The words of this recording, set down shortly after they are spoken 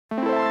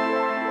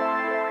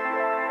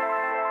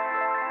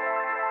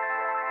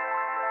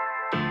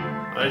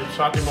Right,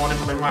 Saturday morning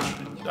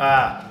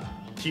my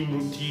team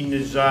routine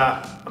is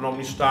I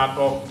normally start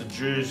off with the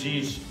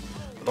jerseys,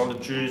 put all the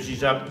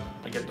jerseys up,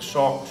 I get the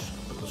socks,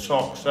 put the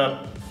socks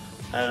up,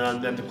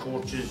 and then the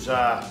coaches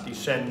they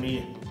send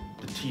me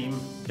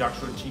the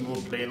actual team who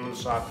are playing on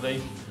Saturday,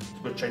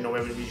 which I know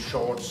everybody's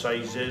short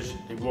sizes,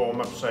 the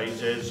warm-up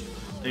sizes,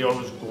 they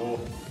always go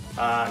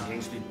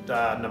against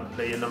the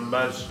player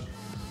numbers.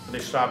 And they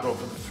start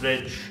off with the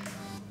fridge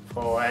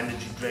for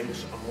energy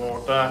drinks and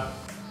water.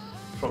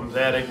 From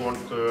there I go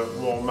on to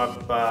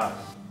warm-up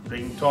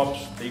ring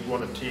tops. They go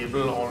on a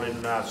table all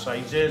in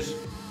sizes.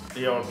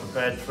 They are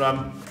prepared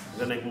from.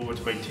 Then I go over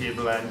to my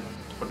table and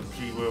put the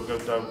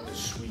pre-workout out. There's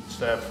sweets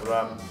there for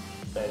them.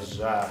 There's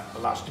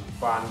elastic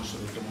bands so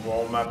they can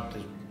warm up.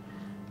 There's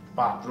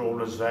back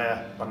rollers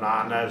there,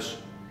 bananas.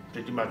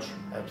 Pretty much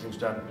everything's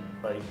done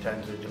by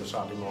 10:30 on a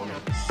Saturday morning.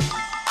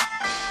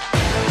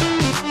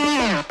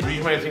 The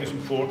reason why I think it's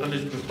important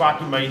is because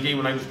back in my day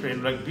when I was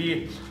playing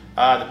rugby,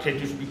 the kit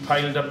used to be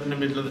piled up in the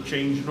middle of the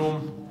changing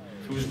room.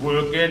 If it was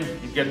working,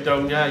 you'd get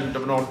down there, you'd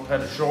have an old pair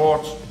of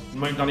shorts, you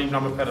might not even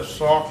have a pair of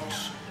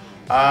socks.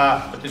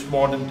 But this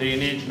modern day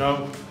and age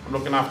now, I'm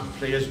looking after the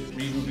players. The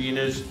reason being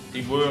is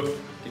they work,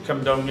 they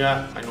come down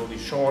here, I know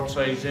these short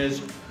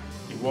sizes,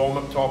 the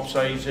warm-up top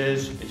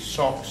sizes, the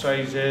sock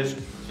sizes,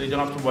 so they don't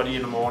have to worry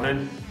in the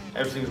morning.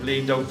 Everything's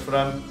laid out for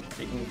them.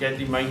 They can get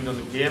their mind on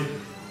the game,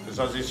 because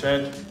as I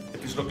said,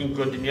 if it's looking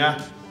good in here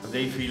and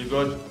they feel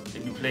good,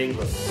 they'll be playing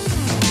good.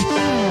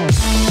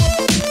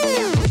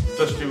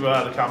 Just to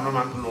the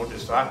cameraman to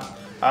notice that.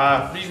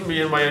 Reason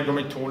being why I got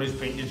my toenails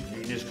painted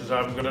green is because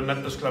I've got a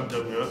Nutters Club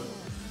down here.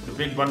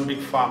 We're one big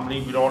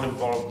family, we're all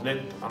involved in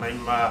it, and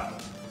I'm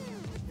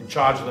in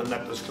charge of the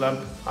Nutters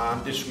Club.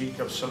 And this week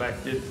I've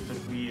selected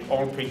that we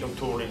all paint our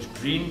toenails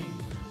green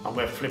and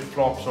wear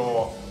flip-flops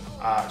or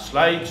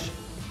slides.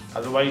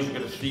 Otherwise you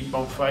get a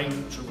 £3 fine,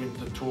 which will win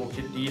the toe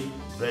kitty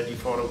ready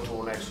for our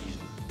toe next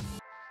season.